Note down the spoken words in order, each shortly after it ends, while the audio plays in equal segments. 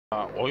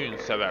Oyun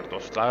sever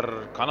dostlar,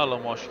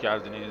 kanalıma hoş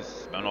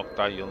geldiniz. Ben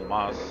Oktay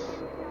Yılmaz.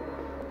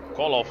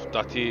 Call of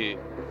Duty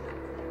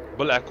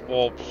Black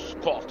Ops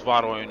Cold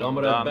War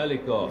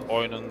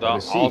oyununda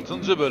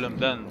 6.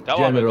 bölümden devam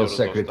General ediyoruz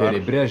Secretary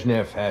dostlar.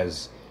 Brezhnev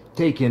has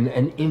taken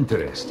an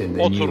interest in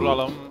the new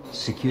Oturalım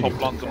security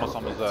toplantı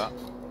masamıza.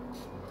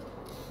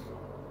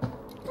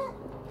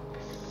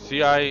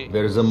 CIA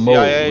There's a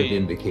mole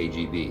within the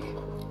KGB.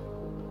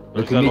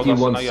 The committee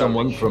wants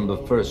someone from the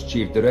first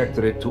chief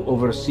directorate to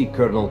oversee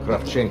Colonel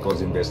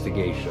Kravchenko's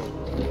investigation.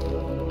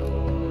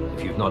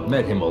 If you've not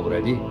met him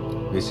already,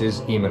 this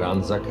is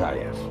Imran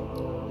Zakayev.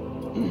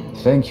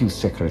 Thank you,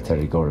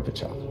 Secretary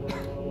Gorbachev.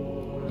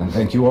 And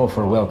thank you all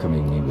for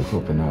welcoming me with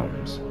open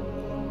arms.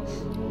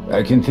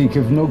 I can think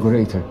of no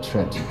greater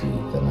tragedy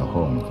than a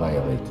home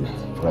violated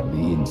from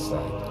the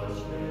inside.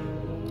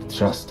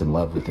 Trust and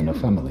love within a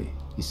family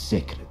is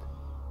sacred.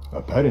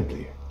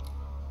 Apparently.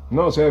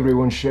 Not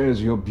everyone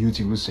shares your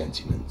beautiful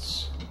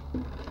sentiments.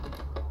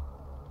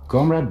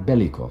 Comrade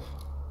Belikov,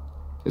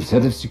 as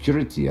head of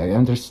security, I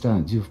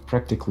understand you've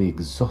practically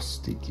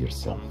exhausted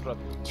yourself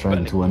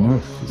trying to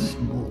unearth this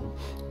move.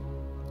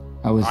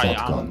 How is that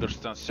gone? I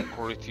understand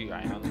security,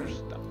 I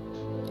understand.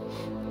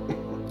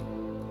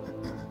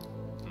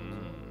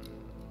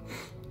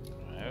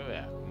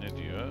 Evet, ne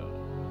diyor?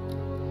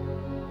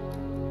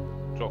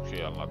 Çok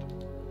şey anladım.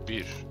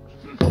 1.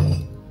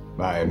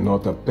 I am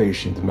not a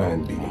patient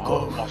man,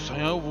 Belikov,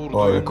 Masaya vurdu.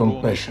 or a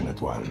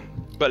compassionate one.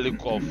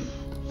 Belikov.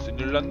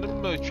 Sinirlendin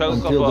mi? Kel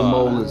Until the kafa.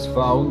 mole is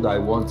found, I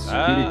want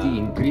security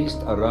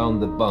increased around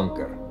the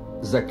bunker.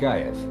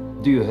 Zakayev,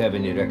 do you have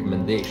any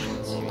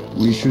recommendations?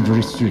 We should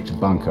restrict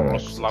bunker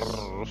access.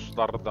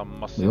 Ruslardan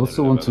We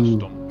also want to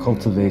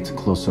cultivate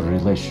closer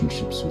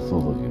relationships with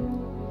all of you.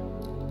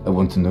 I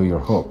want to know your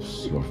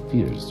hopes, your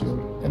fears, your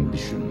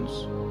ambitions.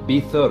 Be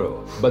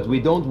thorough, but we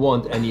don't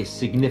want any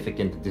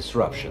significant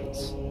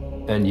disruptions.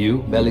 And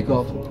you,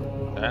 Belikov?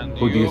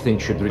 Who do you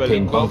think should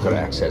retain bunker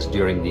access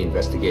during the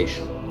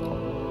investigation?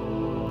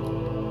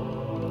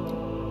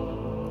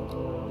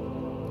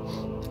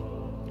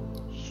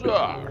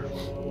 Sir.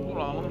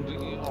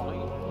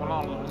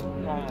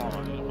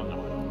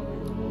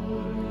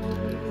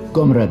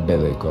 Comrade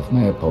Belikov,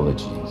 my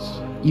apologies.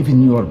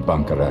 Even your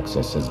bunker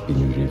access has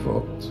been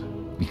revoked.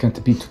 We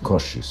can't be too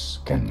cautious,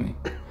 can we?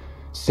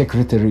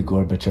 Secretary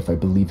Gorbachev, I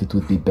believe it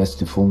would be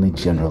best if only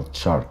General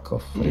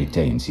Charkov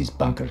retains his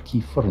bunker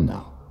key for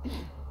now.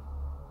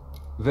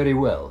 Very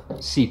well.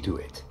 See to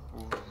it.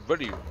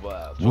 Very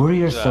well. Worry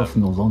yourself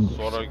no longer.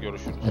 Sonra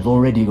görüşürüz. I've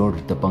already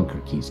ordered the bunker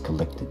keys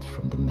collected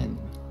from the men.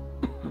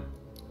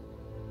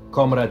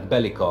 Comrade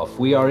Belikov,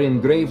 we are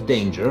in grave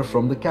danger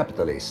from the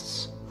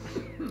capitalists.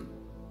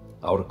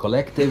 Our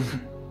collective,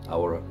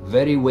 our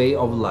very way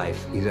of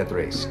life is at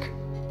risk.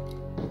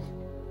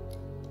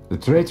 The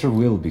traitor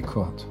will be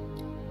caught.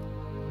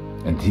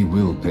 And he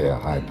will pay a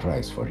high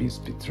price for his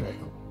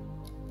betrayal.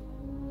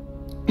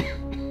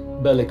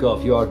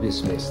 Belikov, you are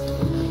dismissed.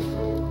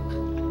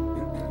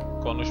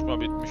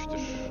 Konuşma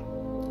bitmiştir.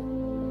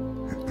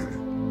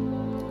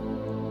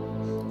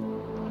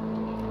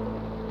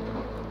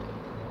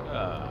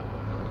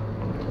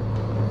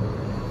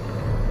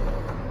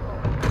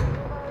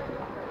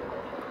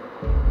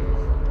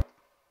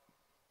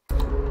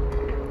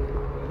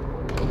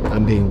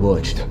 I'm being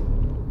watched.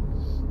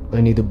 I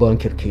need a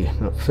bunker key.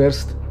 Now,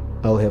 first,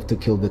 I'll have to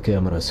kill the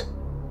cameras.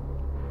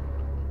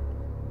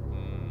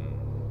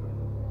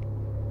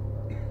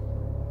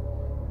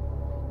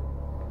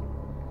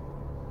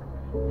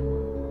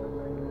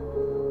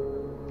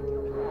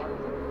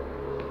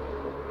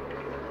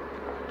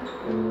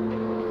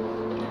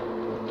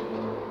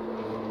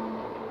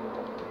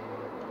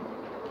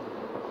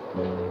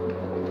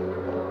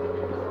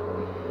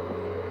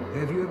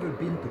 Have you ever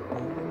been to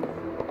Poland?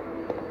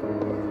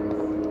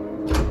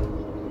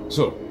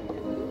 So,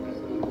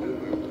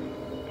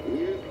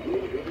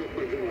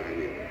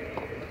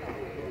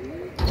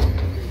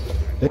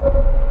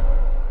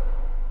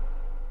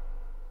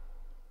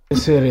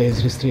 This area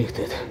is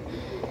restricted.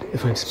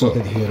 If I'm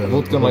spotted here,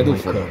 what can I do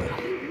for you?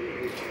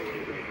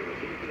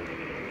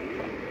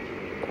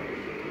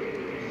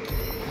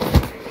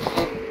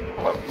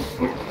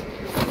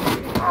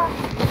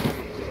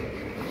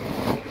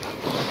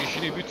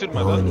 İşini Now I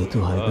bitirmeden. need to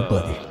hide the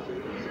body.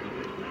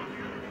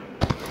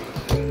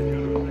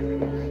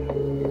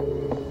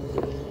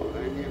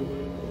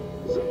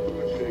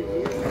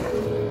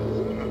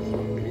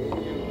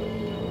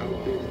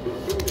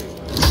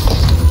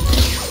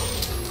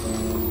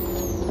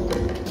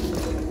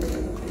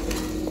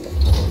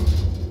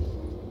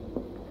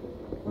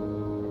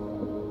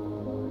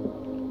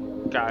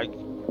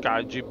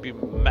 KGB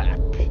map.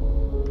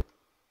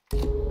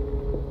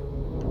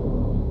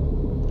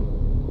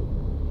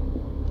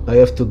 I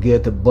have to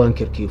get a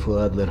bunker key for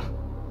Adler.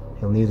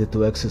 He'll need it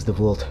to access the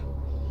vault.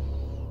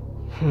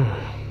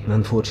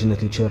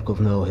 Unfortunately, Charkov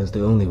now has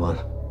the only one.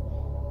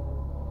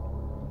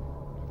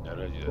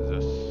 Nereye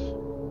gideceğiz?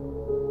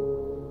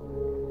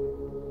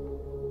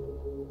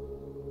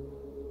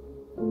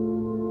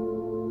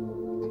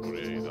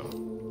 Buraya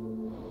gidelim.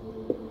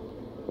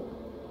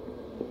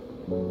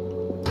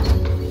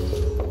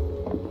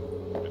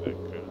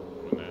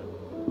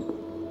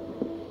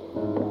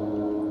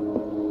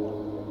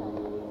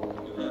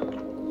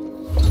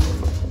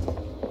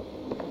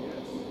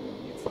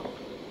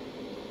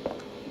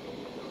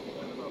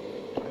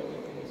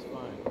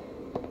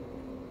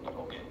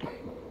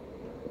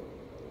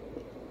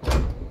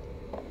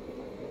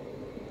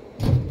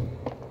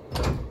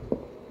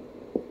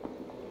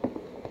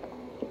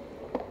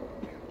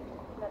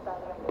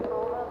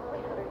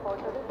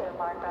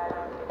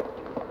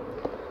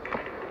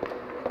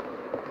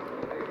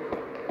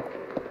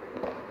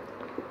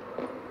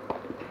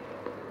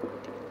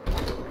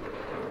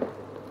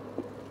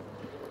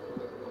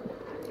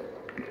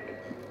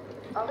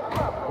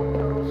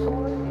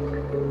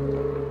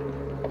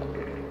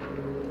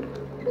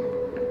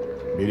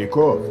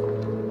 Birikov,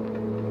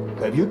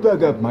 have you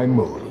dug up my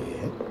mole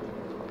yet?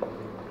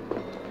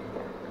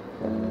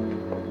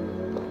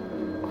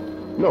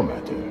 No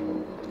matter.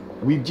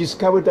 We've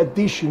discovered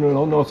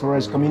additional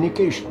unauthorized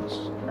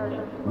communications.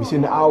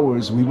 Within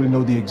hours, we will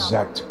know the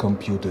exact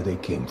computer they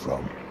came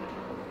from.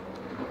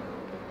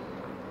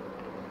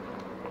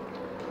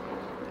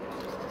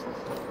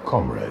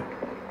 Comrade.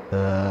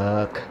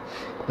 I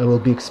will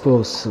be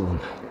exposed soon.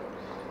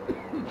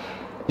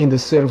 In the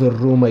server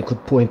room, I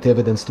could point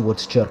evidence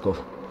towards Charkov.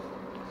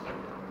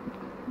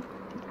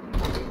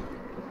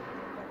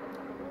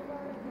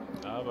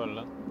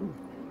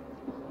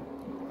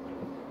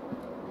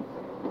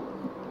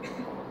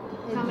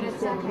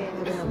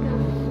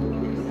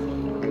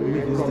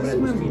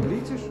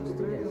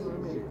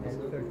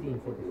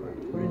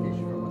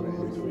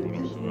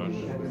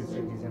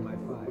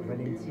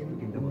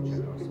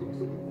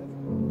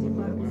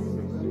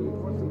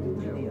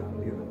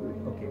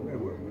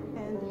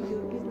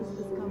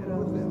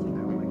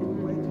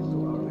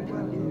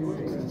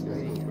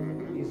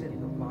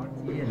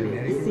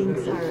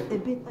 Things are a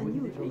bit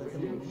unusual.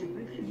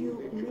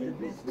 You may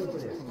have to...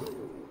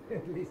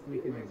 At least we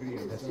can agree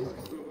on that.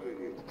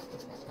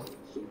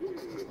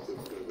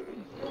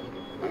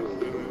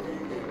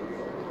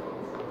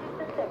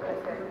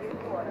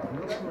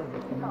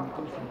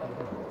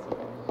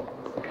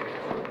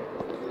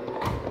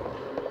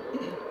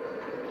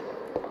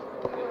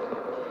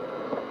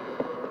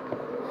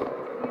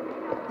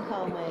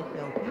 How may I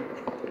help you?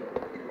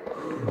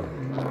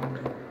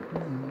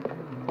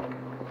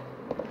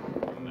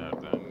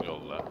 Nereden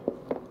yolla?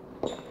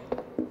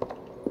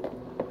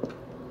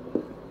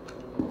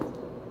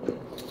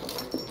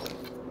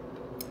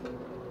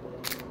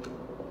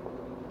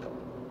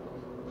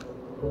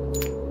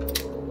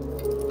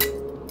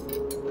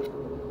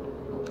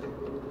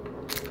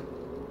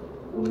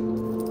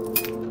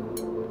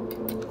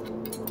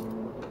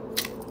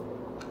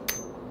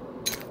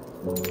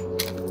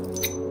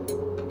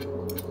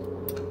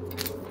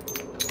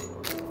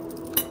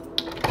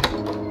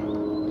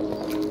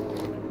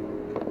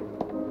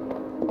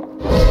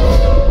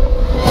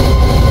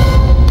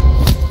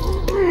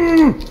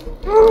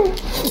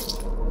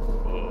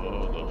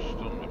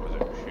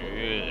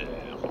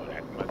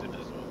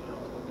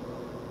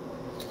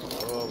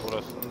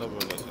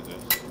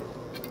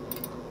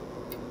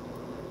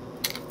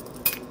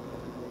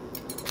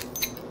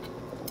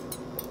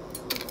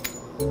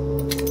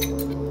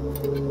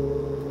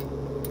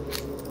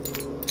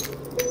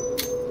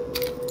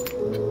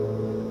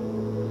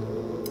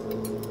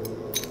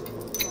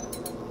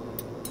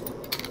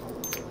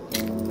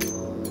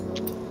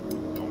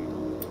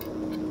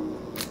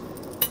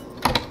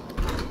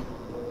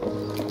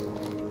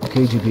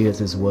 KGB has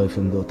his wife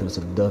and daughter's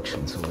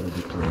abductions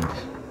already planned.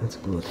 That's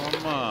good.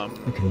 I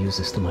can use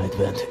this to my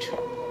advantage.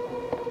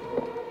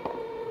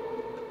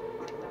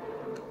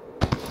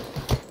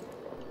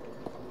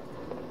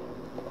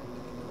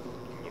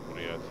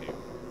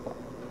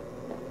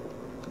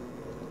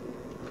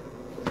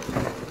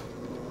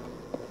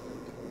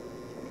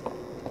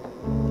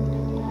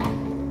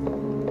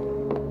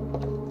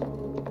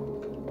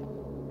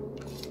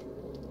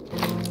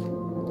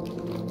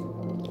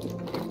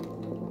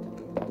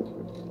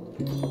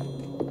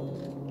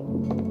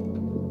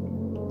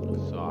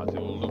 Saati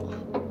bulduk.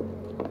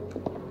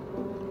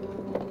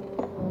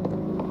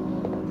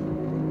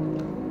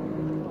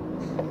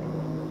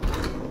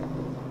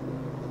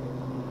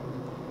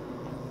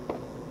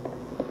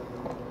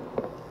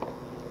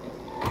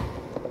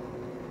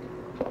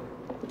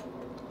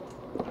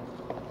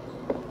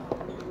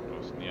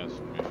 Burası niye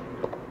asılmıyor şimdi?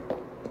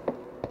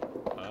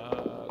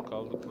 Aa,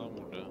 kaldık lan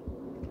burada.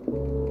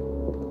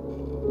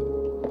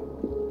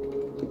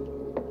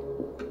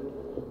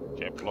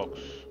 Caps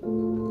locks.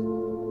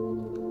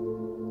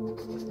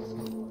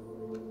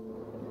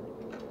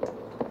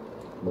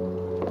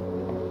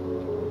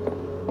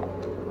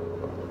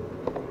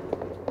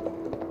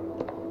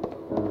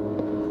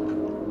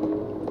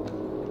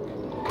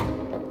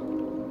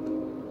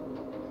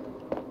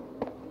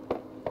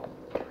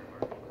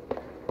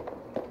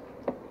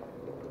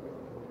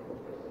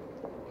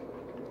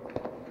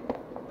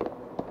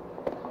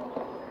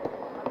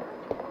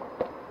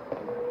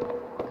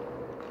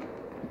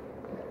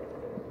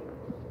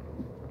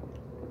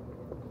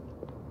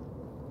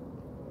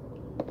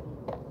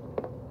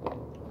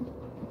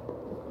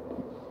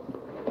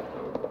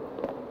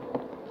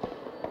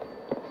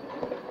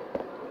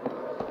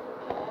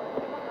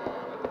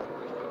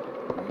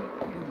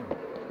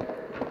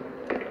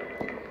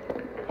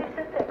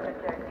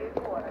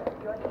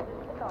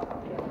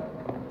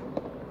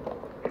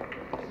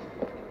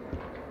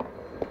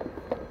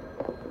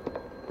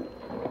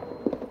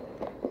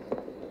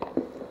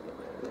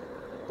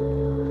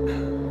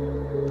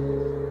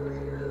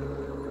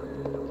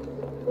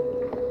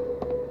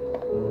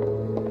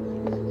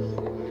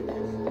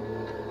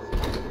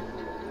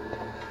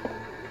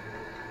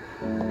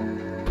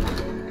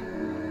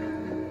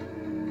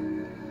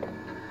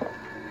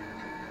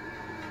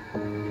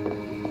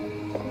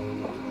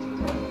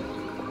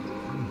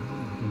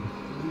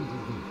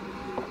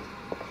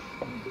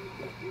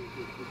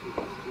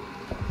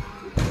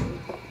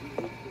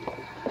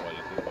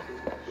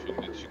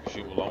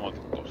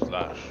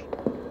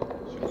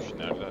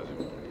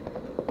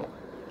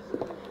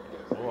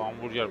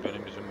 rüzgar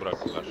benim yüzümü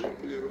bıraktılar.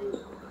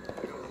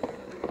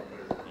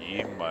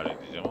 Yiyeyim bari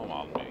diyeceğim ama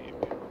almıyor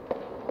gibi.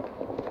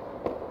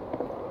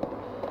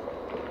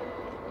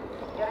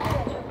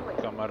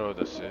 Kamera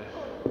odası.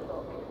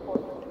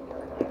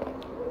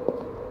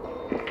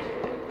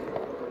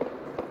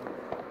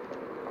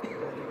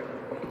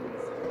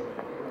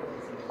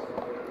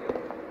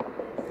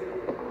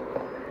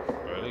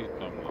 Böyle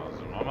gitmem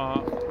lazım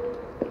ama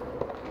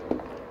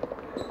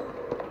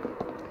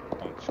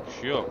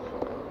çıkışı yok.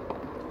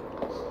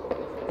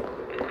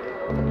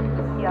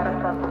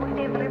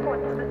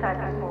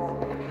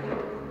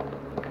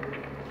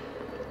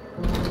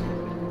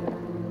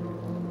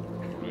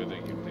 Buraya da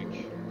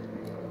girdik.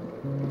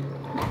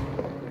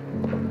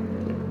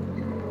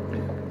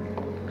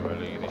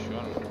 Böyle gidiş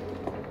var mı?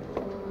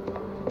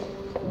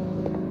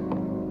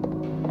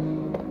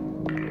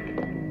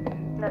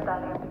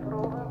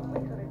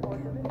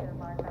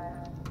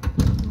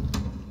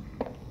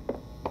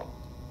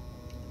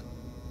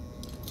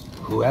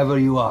 Whoever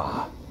you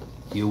are,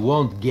 you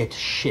won't get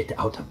shit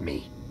out of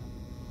me.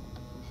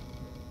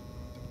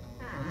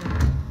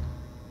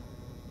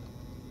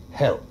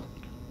 Help.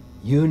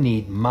 You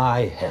need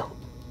my help.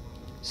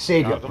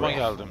 Save your Yardıma breath.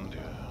 geldim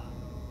diyor.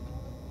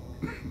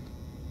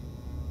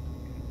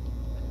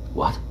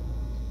 What?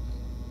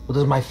 What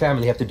does my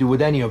family have to do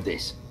with any of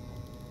this?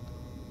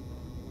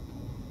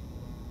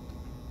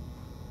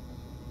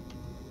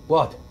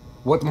 What?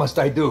 What must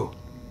I do?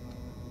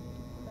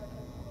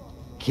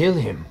 Kill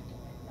him?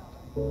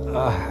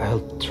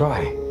 I'll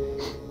try.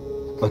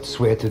 But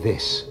swear to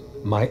this.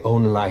 My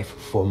own life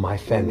for my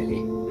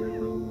family.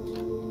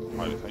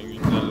 Harita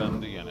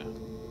güncellendi gene.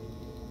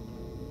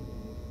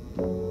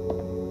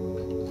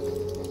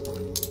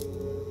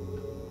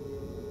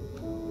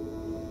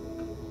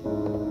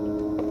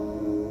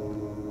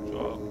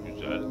 Çok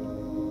güzel.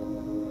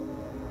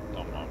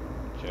 Tamam.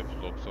 Caps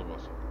Lock'a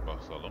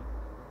basalım.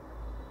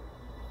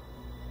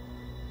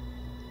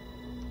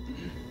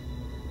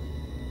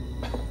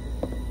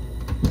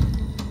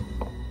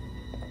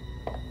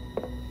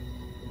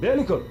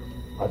 Bellico,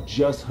 I've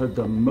just heard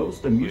the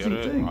most amusing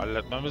Yarı thing.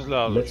 halletmemiz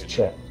lazım. Let's şimdi.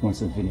 chat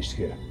once I'm finished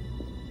here.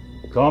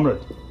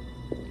 Comrade,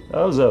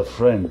 how's our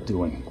friend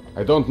doing?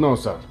 I don't know,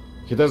 sir.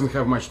 He doesn't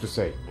have much to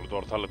say. Burada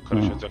ortalık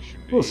karışacak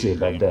şimdi. We'll see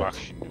about İzleyin, that. bak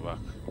şimdi bak.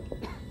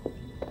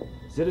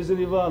 Citizen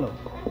Ivanov,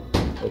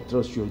 I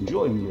trust you're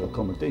enjoying your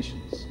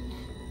accommodations.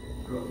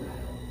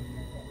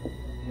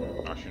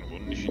 Bak şimdi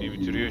bunun işini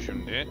bitiriyor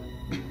şimdi.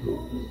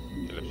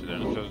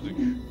 Kelepçelerini çözdük.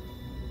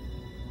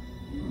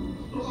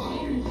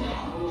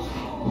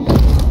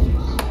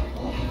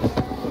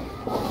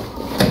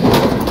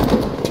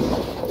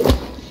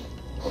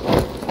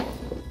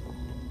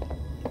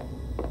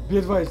 Be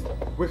advised,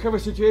 we have a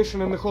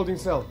situation in the holding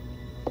cell.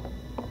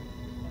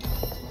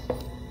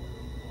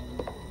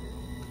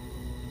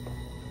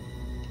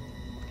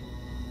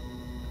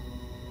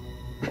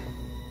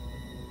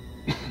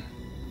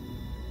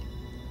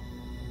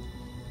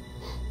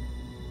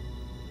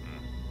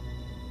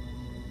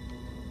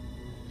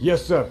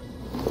 Yes, sir.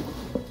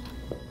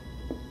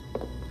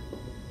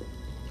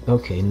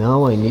 Okay,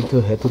 now I need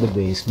to head to the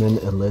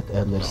basement and let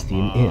Adler's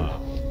team in.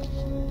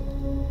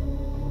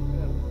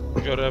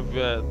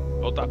 Göreve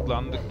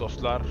odaklandık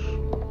dostlar.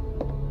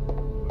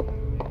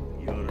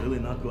 You're really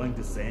not going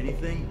to say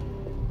anything?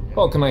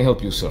 How can I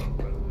help you, sir?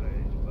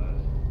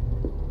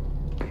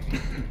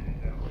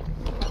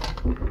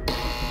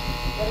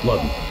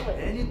 Ладно.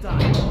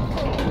 Anytime.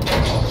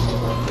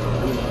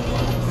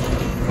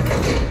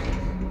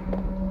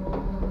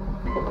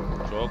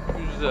 Çok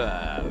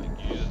güzel.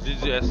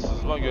 Gizlice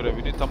sızma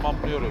görevini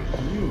tamamlıyoruz.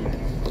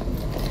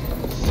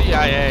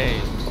 CIA.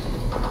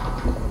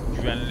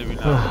 Güvenli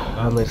bina.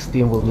 Adler's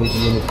team will need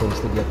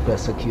uniforms to get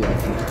past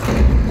security.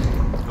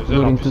 Özel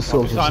Luring two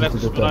soldiers hapishane into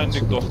the kısmına tunnel.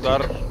 indik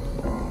dostlar. Q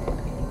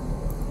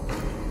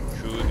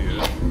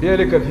diyor.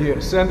 Belikov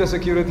here. Send a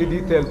security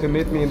detail to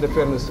meet me in the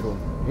furnace room.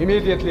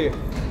 Immediately.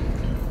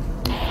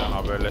 Sen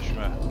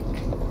haberleşme.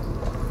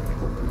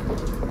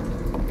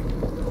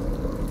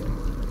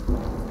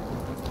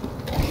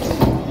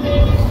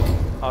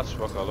 Aç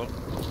bakalım.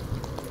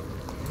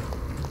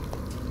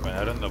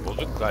 Fenerin de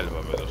bozuk galiba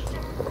be dostum.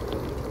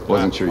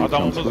 Wasn't sure you'd come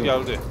Adamımız through.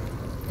 geldi.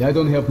 I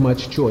don't have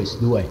much choice,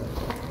 do I?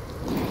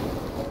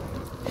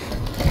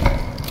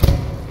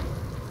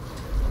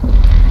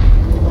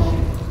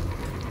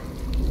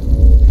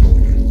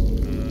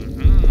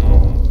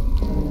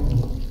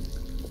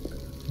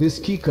 This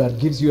keycard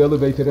gives you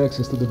elevator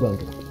access to the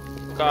bunker.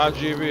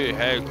 KGB,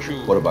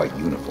 HQ. What about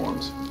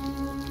uniforms?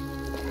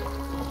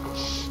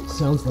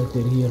 Sounds like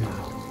they're here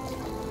now.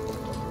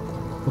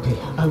 Okay,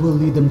 I will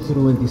lead them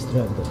through and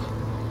distract them.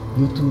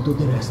 You two do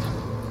the rest.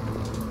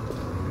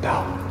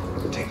 Now,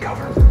 take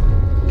cover.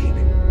 Keep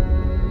it.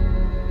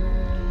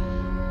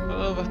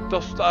 Evet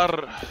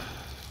dostlar.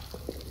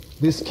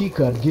 This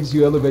keycard gives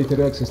you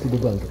elevator access to the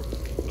bunker.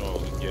 Ne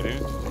oldu geri?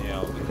 Niye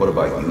aldık? What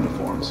about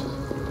uniforms?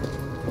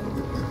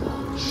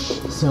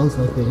 Sounds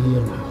like they're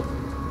here now.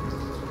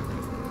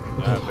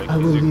 Okay, I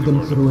will lead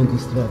them through and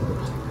distract them.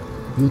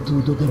 You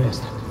two do the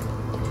rest.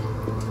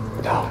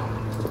 Now,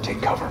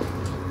 take cover.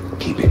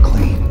 Keep it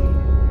clean.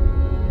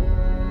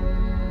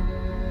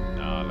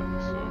 Ne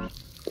alakası var?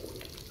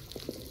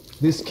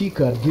 This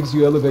keycard gives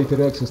you elevator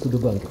access to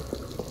the bunker.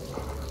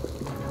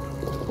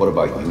 What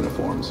about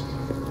uniforms?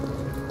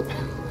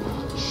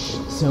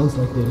 Sounds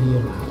like they're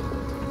here now.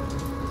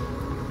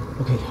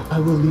 Okay, I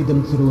will lead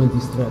them through and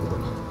distract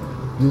them.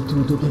 You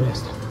two do the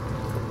rest.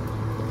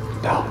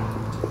 Now,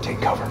 take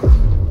cover.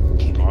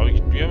 Abi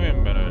gitmiyor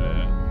muyum ben öyle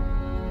ya?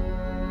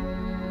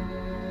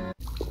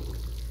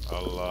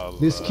 Allah Allah.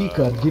 This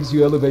keycard gives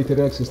you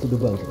elevator access to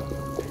the bunker.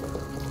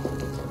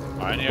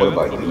 Aynı What yerde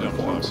about duracağım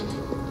uniforms?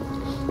 sadece.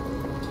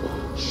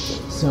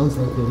 Sounds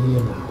like they're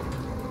here now.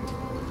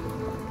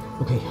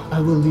 Okay, I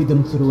will lead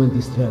them through and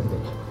distract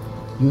them.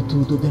 You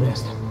two do the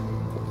rest.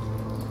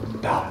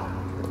 Now,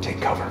 take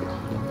cover.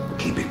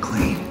 Keep it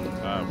clean.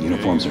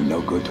 Uniforms are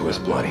no good to us,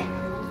 bloody.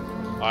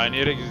 Aynı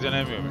yere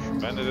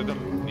gizlenemiyormuşum. Ben de dedim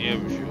niye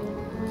bir şey yok.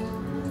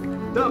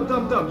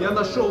 Там, я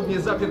нашел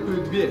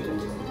незапертую дверь.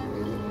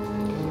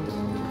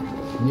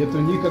 Нету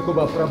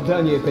никакого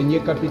оправдания этой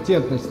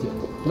некомпетентности.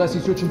 У нас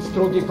есть очень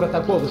строгие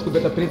протоколы, чтобы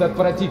это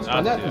предотвратить. Nasıl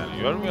Понятно?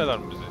 yani? Görmüyorlar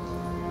mı bizi?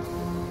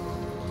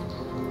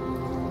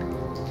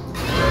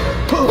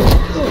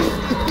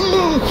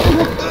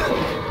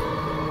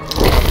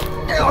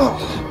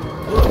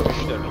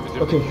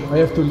 Okay, I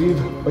have to leave,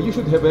 but you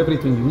should have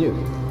everything you need.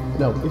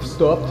 Now, if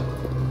stopped,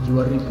 you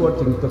are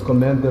reporting to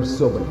Commander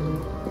Sobel.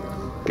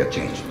 Got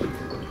changed.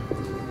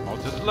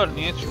 Altıdılar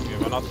niye çıkmıyor?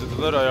 Ben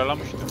altıdıları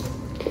ayarlamıştım.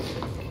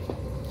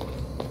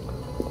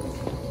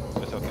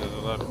 Mesela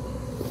altıdılar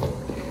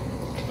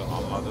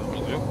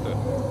anladığımız yok da.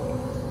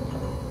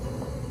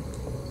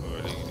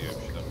 Böyle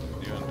gidiyormuş da.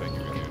 Bir yön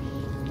takip ediyoruz.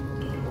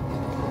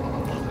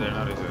 Üstlerini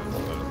arayacağız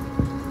bunların.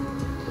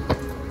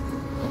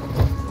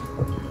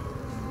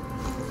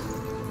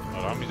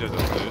 Aramayacağız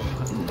dostuz.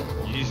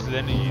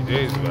 Giysilerini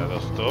giyeceğiz be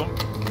dostum.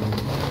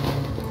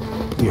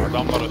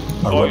 Adamları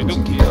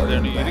soyduk,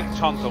 giysilerini yedik,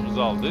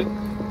 çantamızı aldık.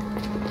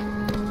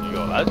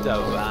 Yola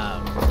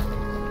devam.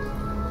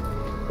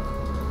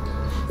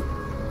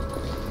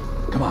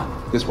 Come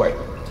on, this way.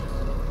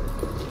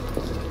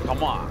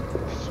 Come on,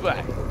 this way.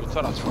 Bu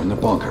taraf. We're in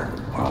the bunker.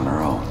 We're on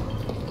our own.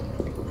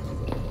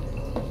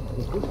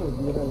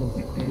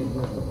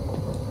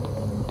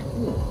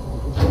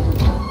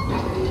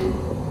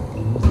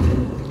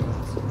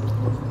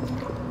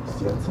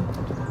 Сердце.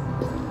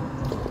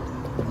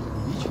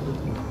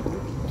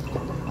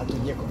 А то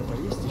некуда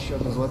повесить еще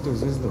одну золотую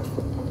звезду.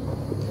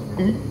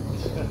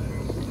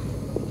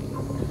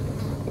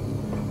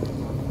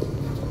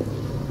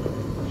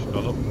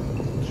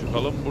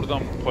 Çıkalım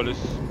buradan polis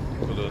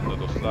kılığında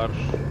dostlar.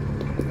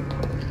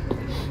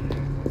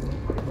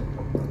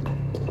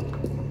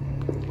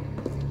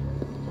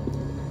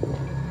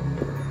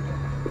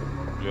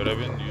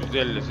 Görevin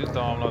 %50'sini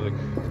tamamladık.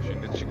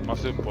 Şimdi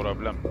çıkması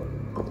problem.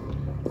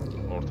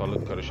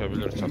 Ortalık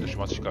karışabilir,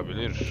 çatışma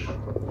çıkabilir.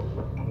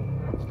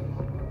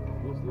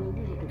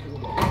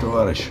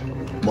 Товарищ,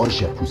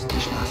 можешь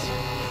отпустить нас?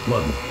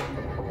 Ладно.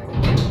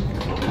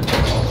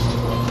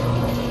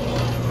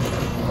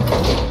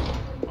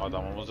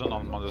 Adamımızın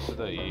almadısı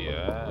da iyi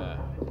ya.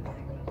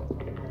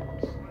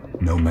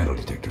 No metal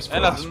detectors for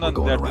En us. We're azından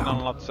going derdini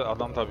around. anlatsa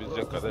adam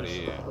tabilecek kadar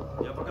iyi.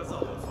 Я показал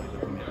вам свои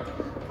документы.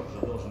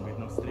 Уже должен быть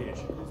на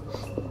встрече.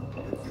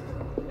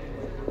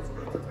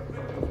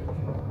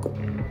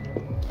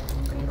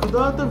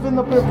 Куда это вы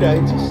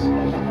направляетесь?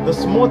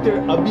 Досмотр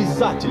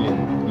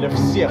обязателен для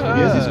всех,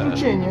 без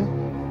исключения.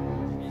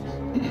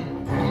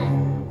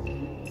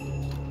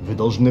 Вы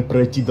должны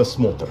пройти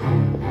досмотр.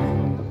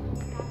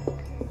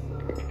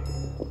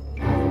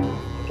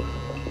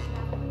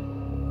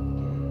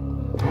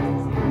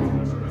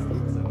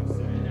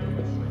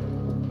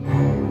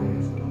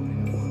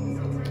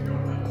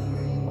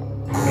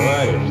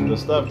 Товарищ,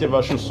 доставьте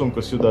вашу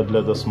сумку сюда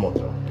для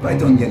досмотра.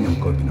 Пойдем днем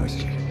копи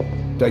носить.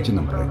 Дайте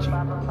нам пройти.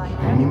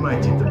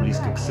 Принимайте это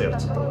близко к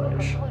сердцу,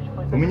 товарищ.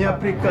 У меня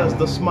приказ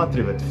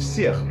досматривать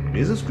всех,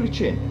 без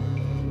исключения.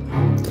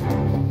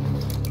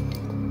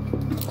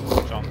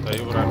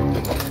 Çantayı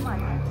bıraktık.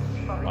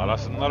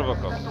 Arasınlar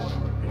bakalım.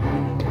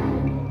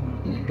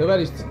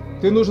 Tоварищ,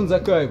 ты нужен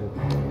Закаеву.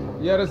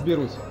 Я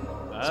разберусь.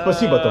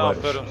 Spasibo, товарищ.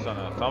 Aferin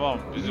sana. Tamam,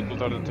 bizi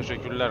kurtardın.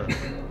 Teşekkürler.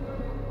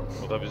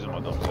 O da bizim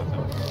adam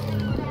zaten.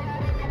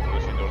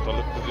 Şimdi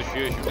ortalık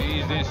kızışıyor. Şimdi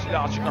iyi izleyin.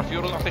 Silah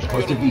çıkartıyoruz,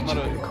 ateşliyoruz Остановите bunları.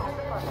 далеко.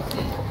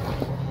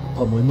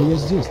 По-моему, я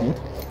здесь, нет?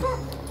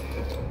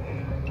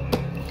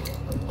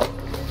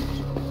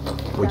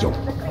 Пойдем.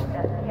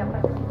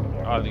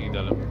 Hadi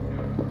gidelim.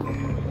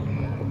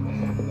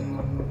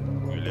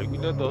 Güle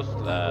güle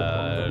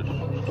dostlar.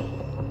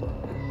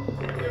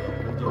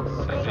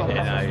 Sizi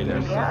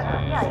enayiler sizi.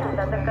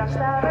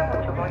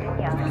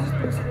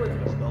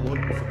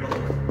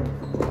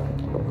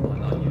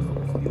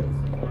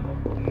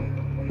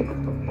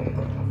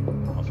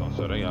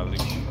 Asansöre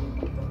geldik.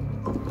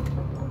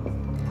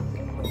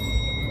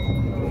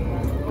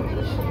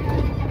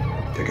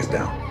 Take us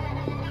down.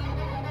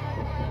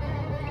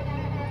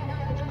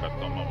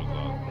 Dikkatli olmamız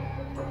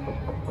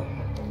lazım.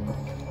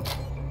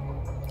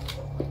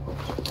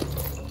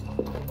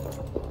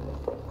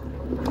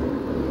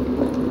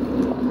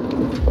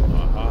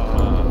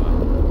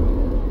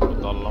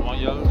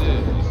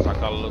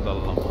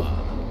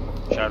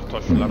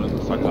 Fatoşların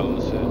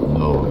sakallısı.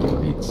 No,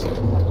 лица.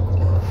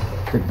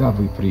 Когда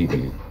вы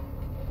прибыли?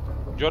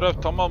 Görev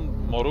tamam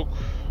moruk.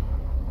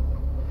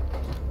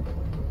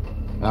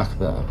 Ах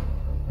да,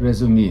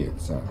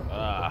 разумеется.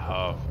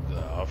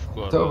 Of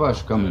course. Кто ваш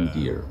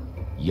командир?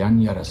 Я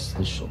не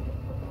расслышал.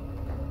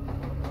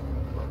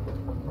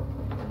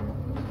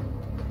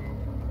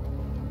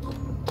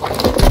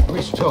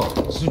 Вы что,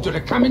 с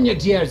дураками не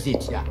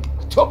дерзите?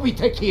 Кто вы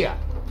такие?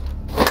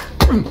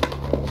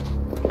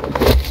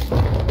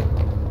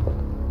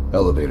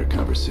 Elevator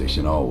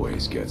conversation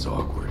always gets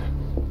awkward.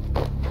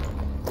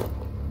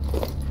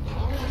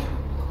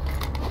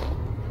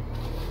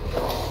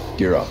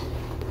 Gear up.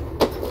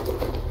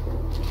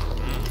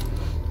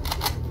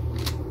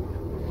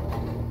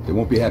 They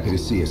won't be happy to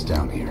see us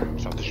down here.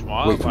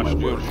 Çatışma Wait for my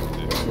başlıyor word.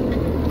 şimdi.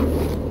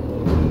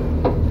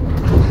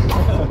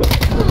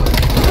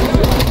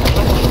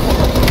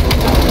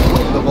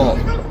 The vault.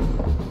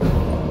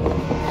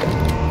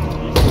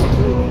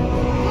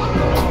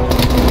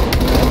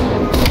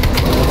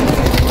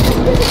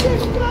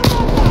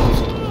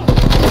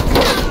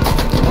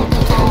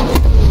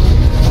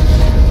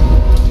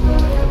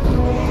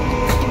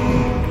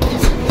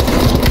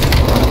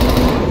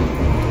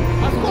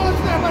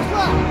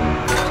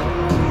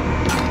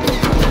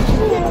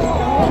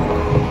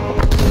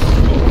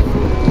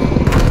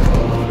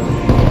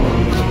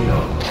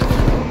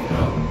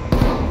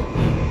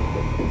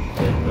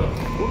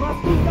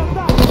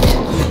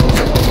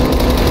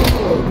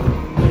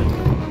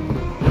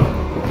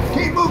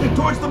 Keep moving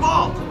towards the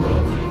vault!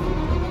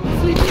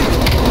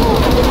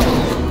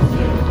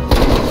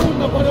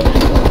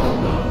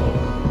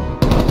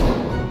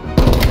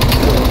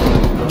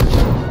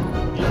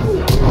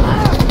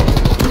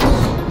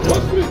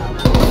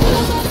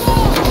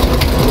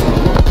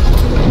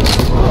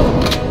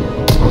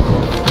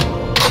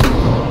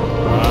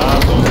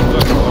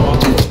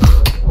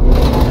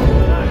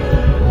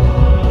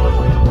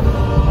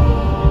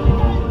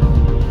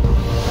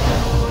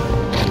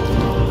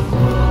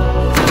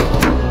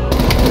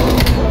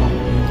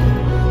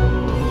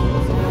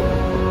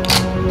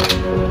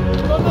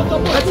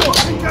 That's a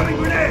fucking incoming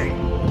grenade!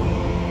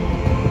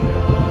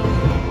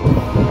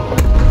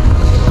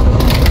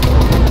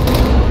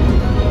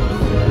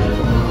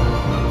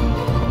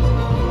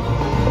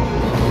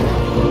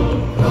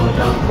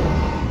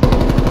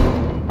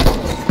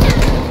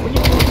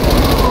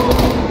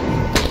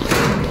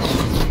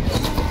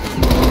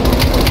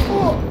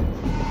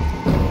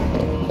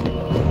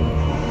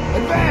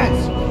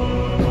 Advance!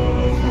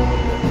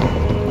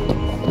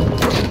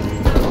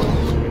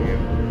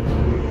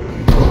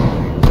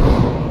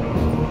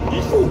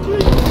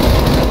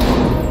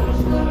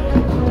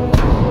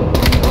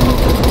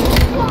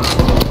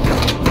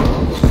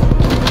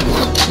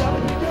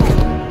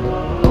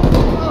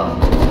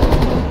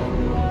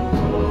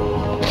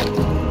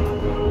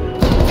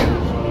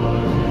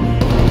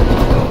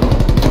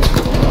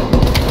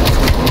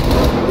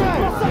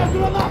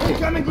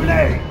 Incoming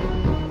grenade!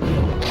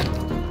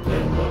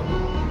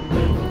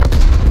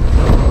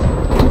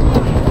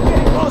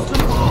 Getting close to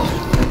the wall!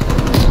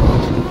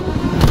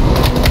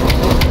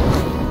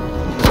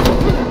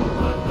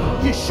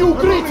 Ищу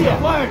укрытие!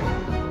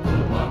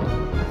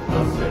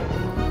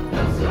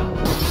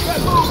 Get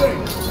moving!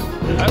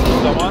 Her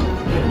zaman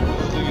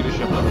hızlı giriş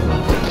yapar.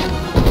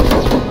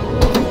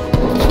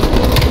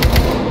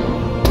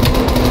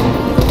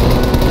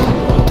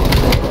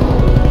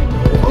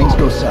 If things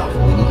go south,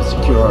 we need to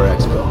secure our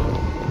expo.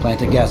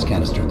 Plant a gas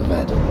canister in the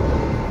vent.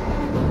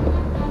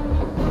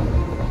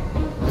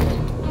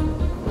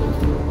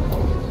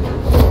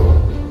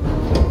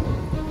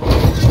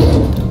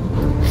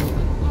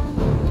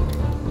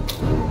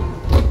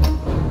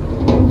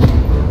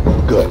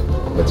 Good.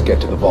 Let's get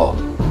to the vault.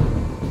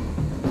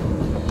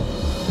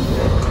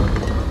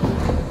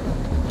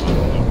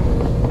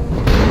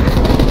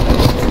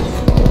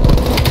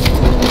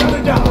 Shut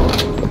it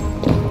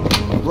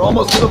down! We're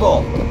almost to the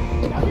vault.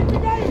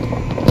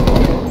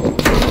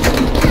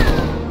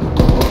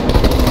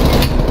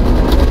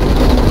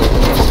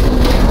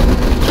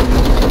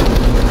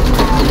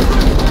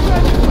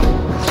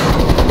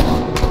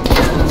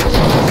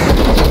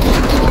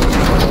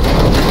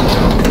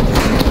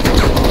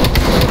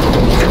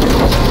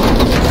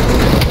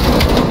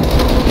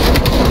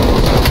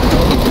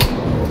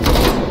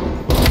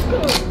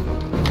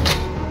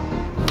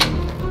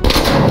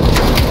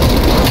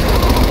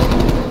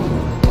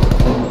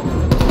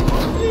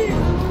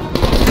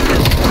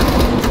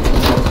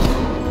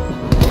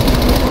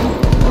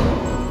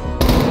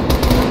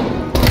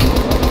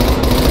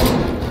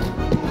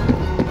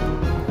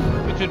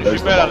 Bütün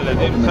işi ben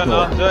halledeyim. Sen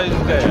anca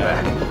izle ya.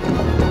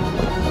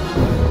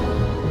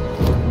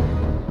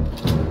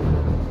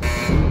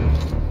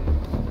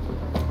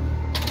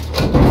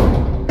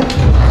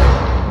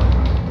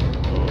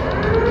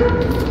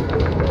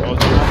 O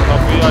zaman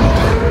kapıyı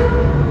açtık.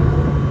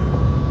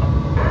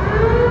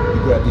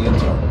 You grab the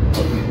intel.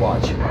 Let me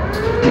watch.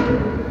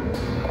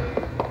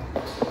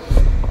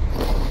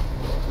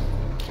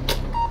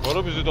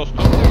 Koru bizi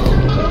dostum.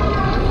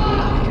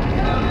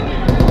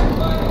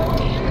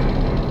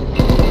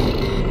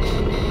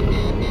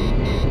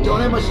 Don't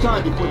have much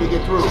time before they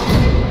get through.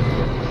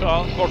 Şu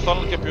an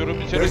korsanlık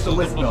yapıyorum. İçeri There's the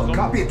list sızdım note. dostum.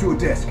 Copy it to a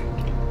disk.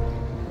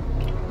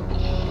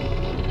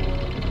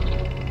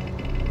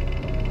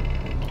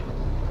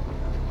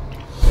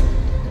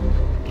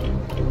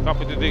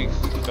 Copy the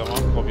disk. Tamam,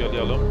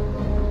 kopyalayalım.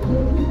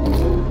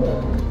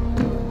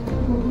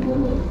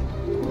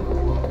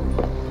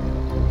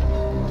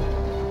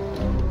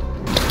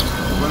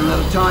 Running out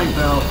of time,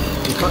 pal.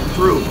 We're cutting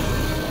through.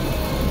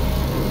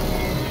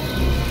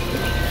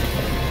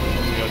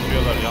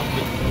 Yaşıyorlar,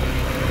 yandık.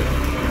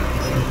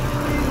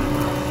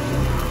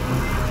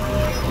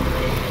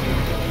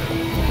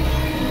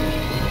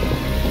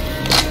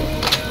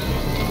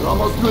 We're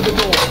almost through the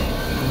door.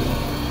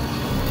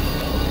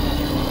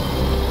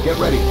 Get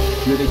ready.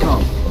 Here they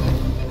come.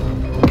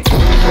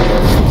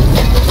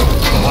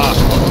 Aha,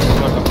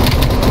 bakın.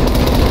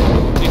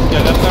 İlk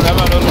gelenler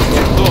hemen ölür.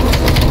 Tuttu.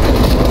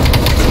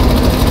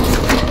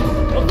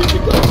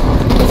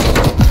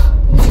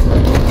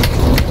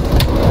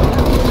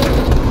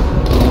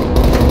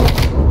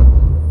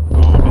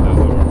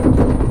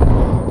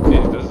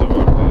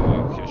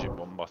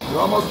 We're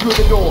almost through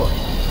the door.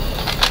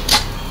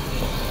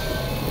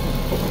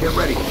 Get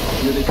ready.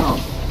 Here they come.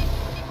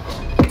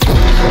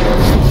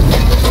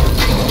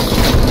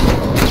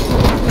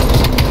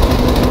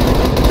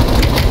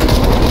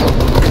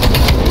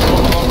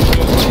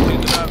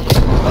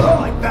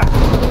 Like that.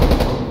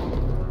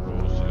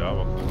 Silaha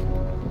bak.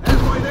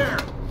 Halfway there.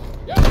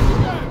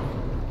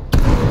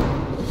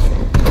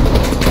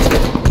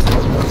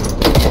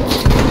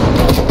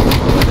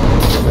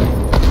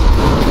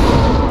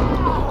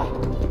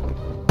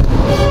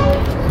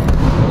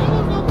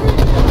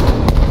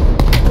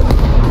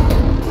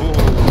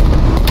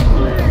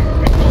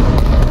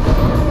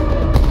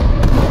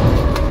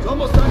 It's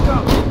almost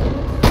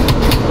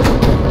uncovered.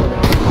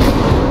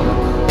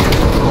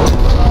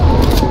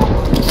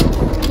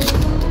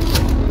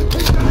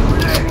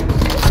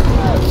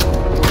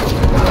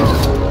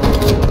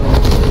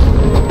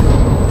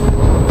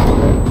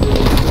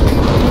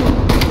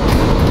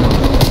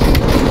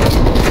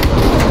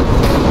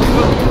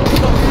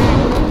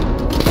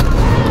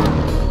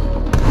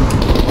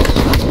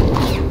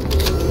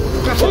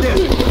 Got this.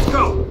 Let's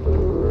go.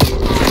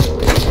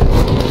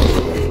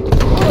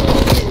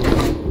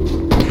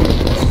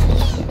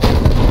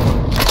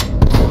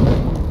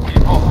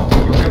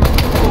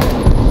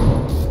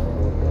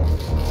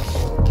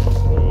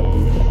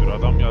 Bir sürü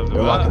adam geldi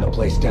They're be. locking the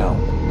place down.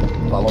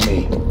 Follow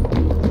me.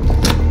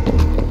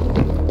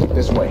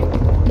 This way.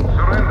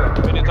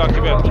 Beni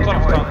takip et bu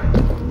taraftan.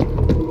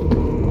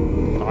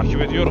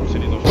 Takip ediyorum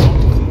seni dostum.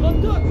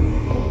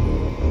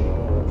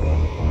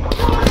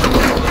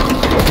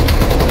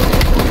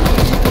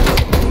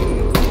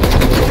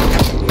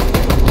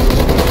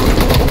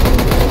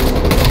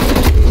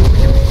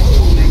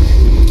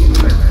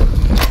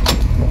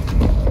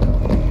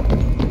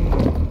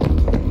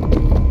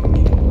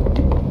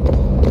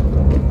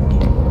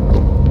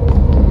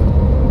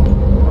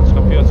 Aç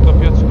kapıyı, aç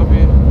kapıyı, aç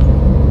kapıyı.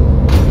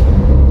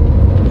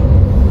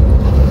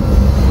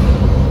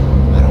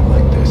 I don't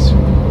like this.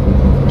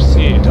 We're İyi,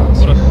 seeing ducks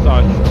here. burası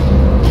sakin.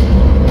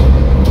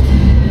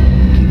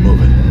 Keep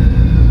moving.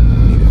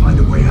 Need to find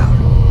a way out.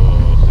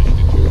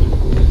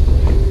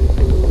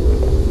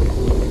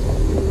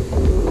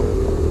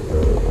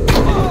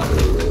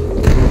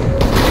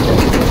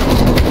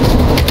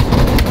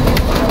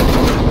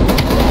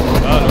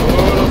 Lan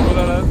oğlum bu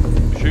ne lan?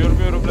 Bir şey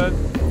görmüyorum lan.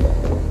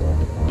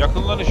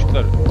 Yakın lan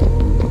ışıkları.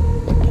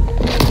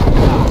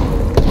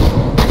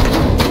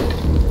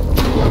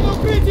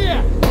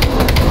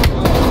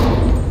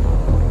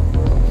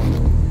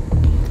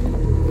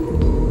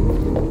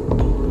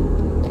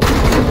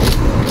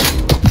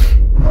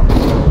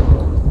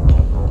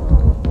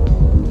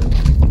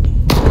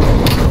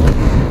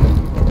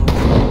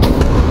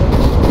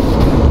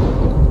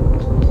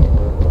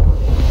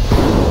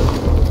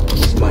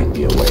 This might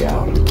be a way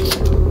out.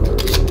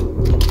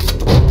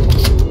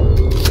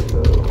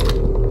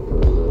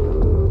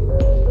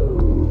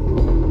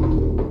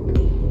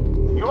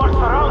 You are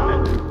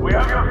surrounded. We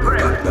have your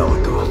friend. Got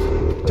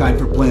Belikov. Time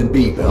for Plan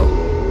B, Bell.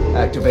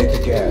 Activate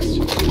the gas.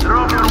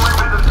 Drop your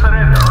weapons and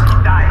surrender or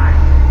he dies.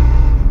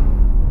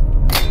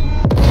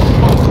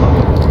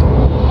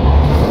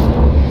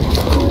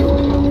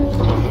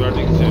 Söz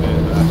verdik seni.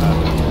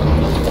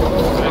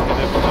 Belki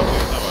de bir laf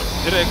yüzüne var.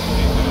 Direkt bunu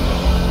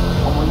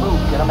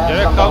indireceğim.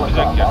 Gerek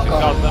kalmayacak ya. Siz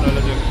alttan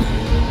ölecek.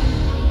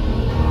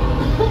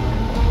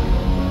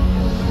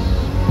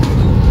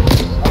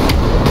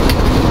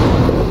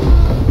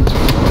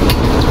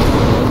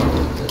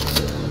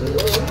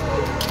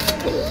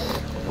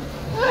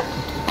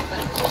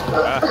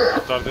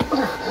 Kurtardık.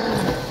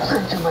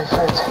 Thank you, my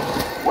friend.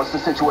 What's the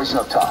situation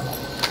up top?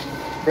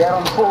 They are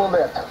on full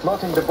alert,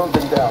 locking the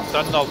building down.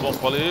 Sen de al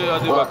pompalıyı.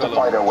 Hadi We'll have to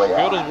bakalım. find our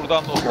way out. Çıkıyoruz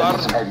buradan We're gonna dostlar.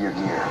 need some heavier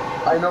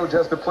gear. I know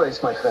just the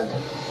place, my friend.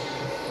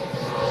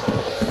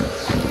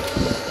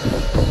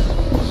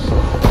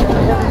 There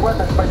are heavy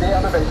weapons by the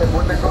elevator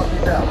when they drop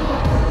you down.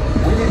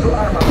 We need to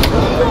arm up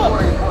before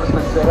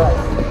reinforcements arrive.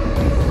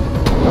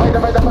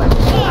 Right, this way.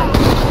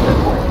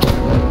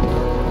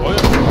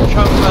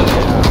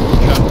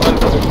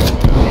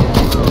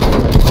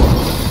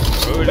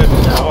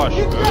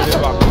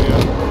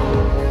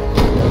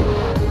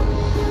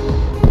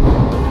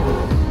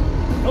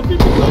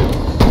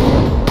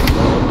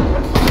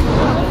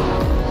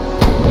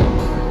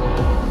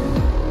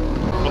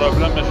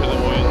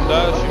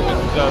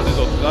 geldi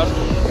dostlar.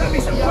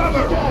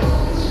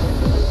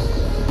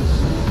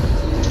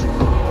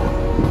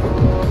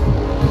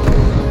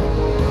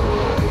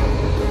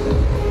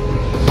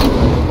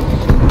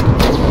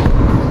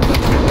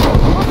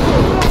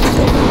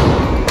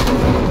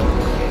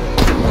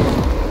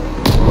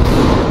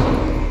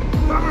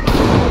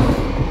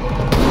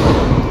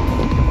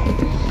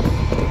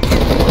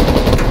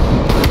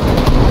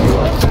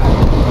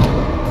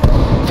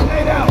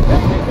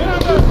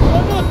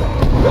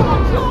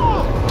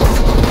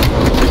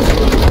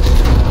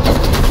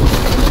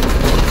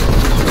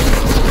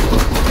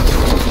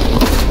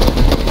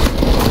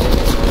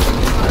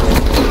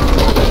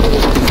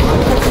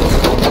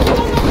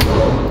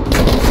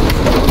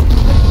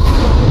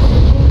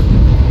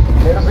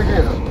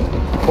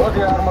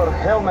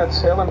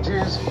 Helmets,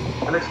 LMGs,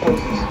 and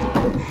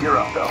explosives. You're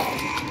up, though.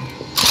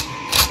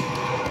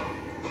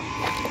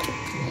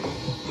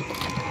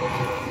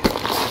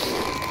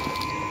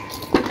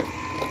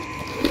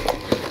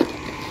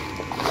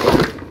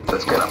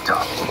 Let's get up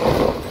top.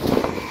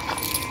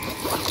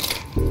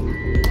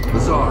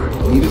 Bazaar,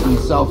 meet us in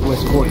the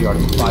southwest courtyard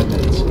in 5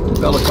 minutes.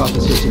 Velikov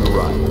is hitching a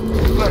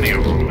ride. Plenty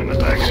of room in the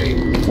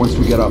backseat. Once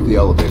we get off the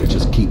elevator,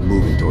 just keep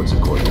moving towards the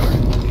courtyard.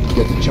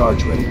 Get the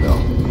charge ready,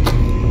 Bell.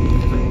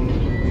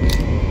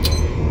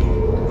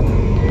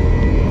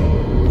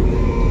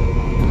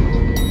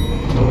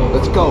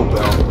 Let's go,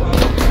 Bell.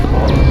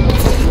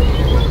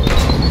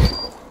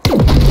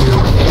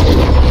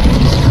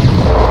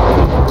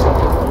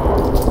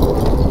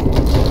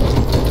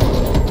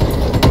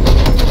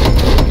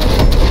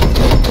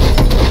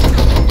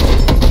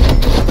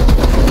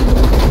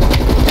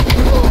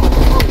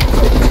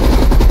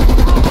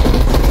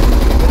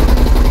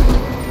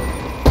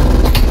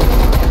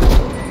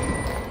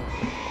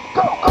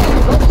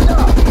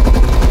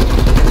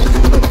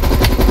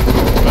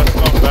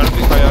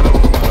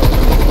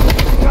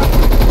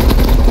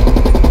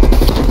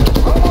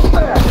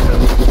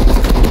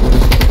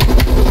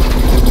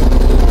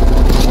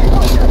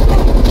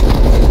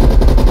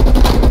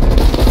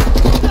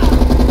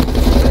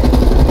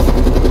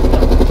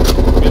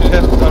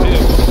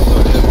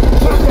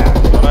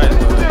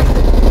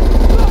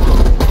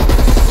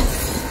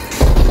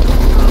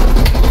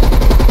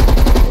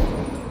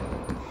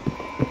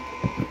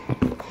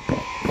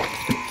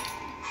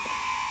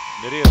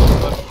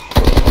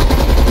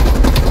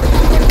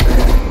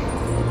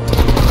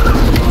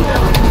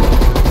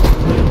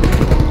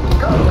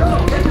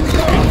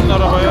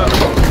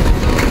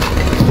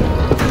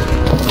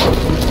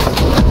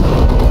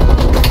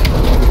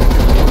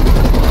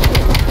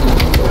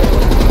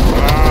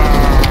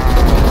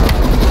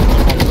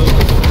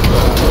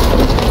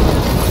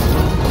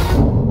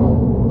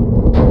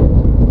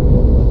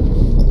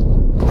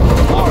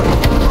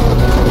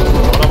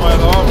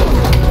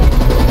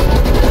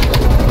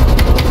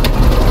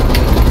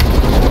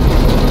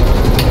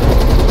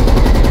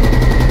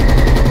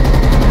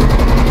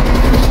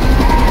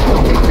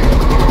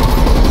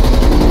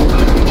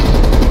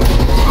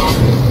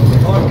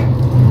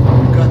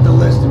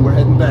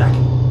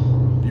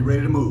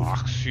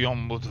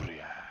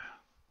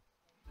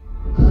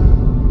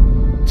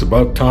 It's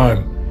about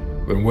time.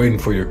 Been waiting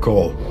for your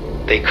call.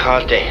 They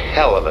caused a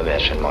hell of a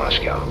mess in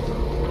Moscow.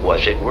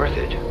 Was it worth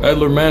it?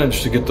 Adler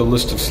managed to get the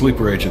list of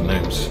sleeper agent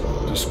names,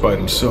 despite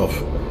himself.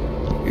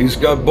 He's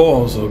got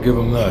balls, I'll give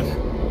him that.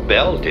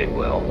 Bell did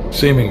well.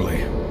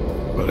 Seemingly.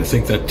 But I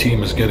think that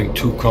team is getting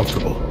too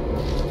comfortable.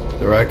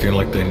 They're acting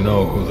like they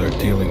know who they're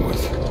dealing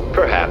with.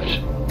 Perhaps.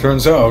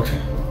 Turns out,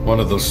 one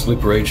of those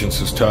sleeper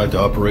agents is tied to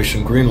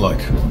Operation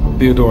Greenlight.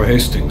 Theodore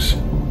Hastings.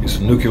 He's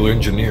a nuclear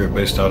engineer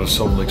based out of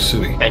Salt Lake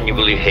City. And you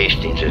believe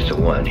Hastings is the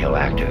one he'll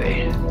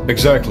activate?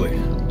 Exactly.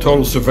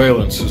 Total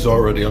surveillance is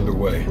already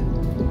underway.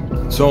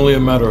 It's only a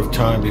matter of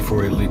time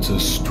before he leads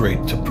us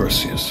straight to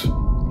Perseus.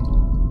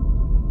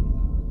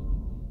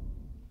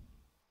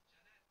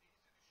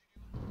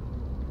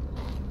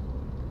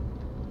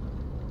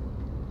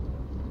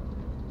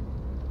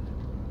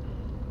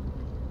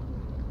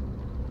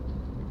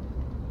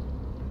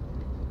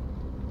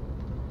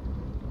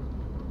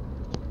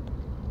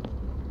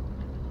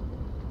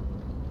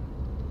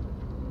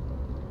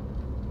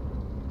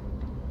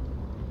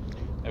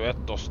 Evet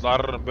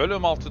dostlar,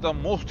 bölüm 6'da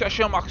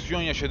muhteşem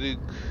aksiyon yaşadık.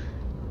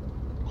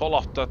 Call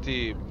of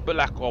Duty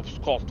Black Ops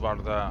Cold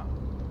War'da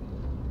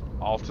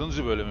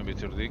 6. bölümü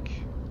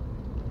bitirdik.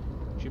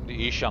 Şimdi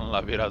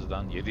inşallah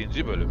birazdan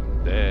 7.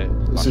 bölümde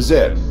This is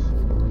it.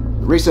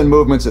 Recent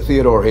movements of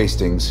Theodore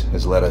Hastings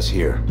has led us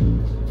here.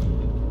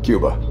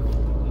 Cuba.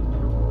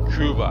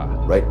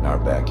 Right in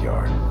our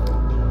backyard.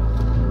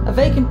 A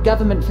vacant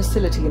government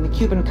facility in the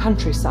Cuban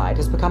countryside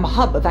has become a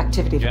hub of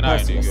activity for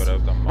Perseus,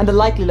 and the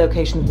likely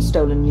location of the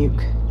stolen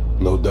nuke.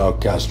 No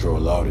doubt Castro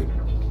allowed it.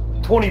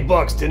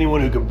 $20 to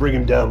anyone who can bring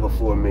him down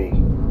before me.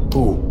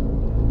 Who?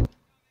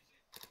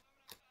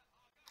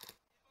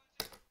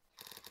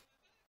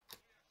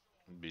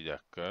 Bir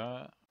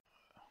dakika.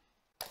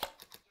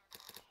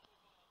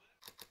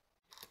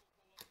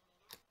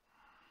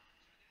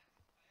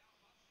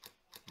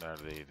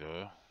 Neredeydi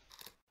o?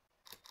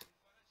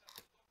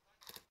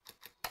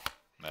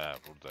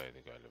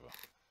 Buradaydı galiba.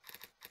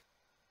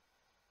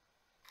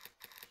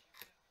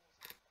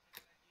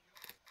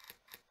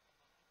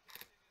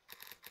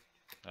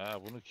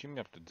 Bunu kim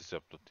yaptı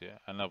disablet ya?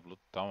 Enablet,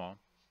 tamam.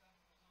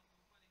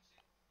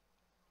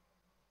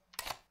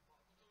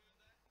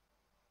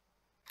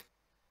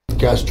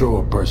 Castro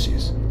or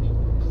Perseus?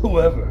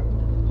 Whoever.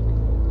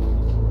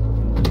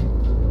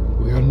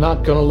 We are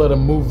not gonna let him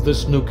move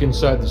this nuke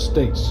inside the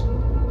States.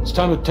 It's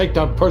time to take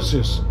down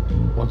Perseus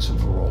once and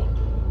for all.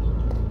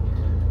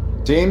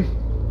 Team,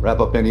 wrap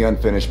up any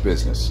unfinished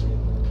business.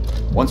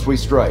 Once we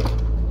strike,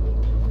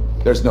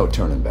 there's no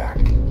turning back.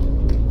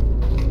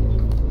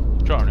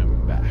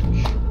 Turning back.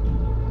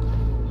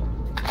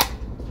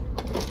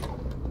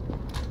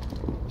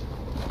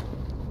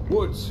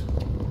 Woods,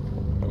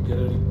 don't get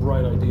any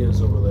bright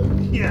ideas over there.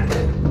 Yeah,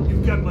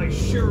 you've got my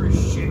sure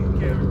as shit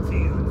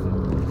guarantee.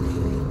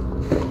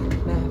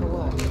 May I have a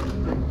word?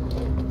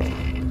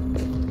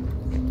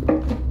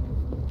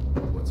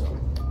 What's up?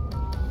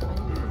 I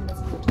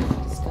need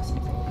to discuss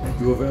something.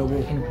 You available?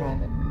 In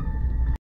private.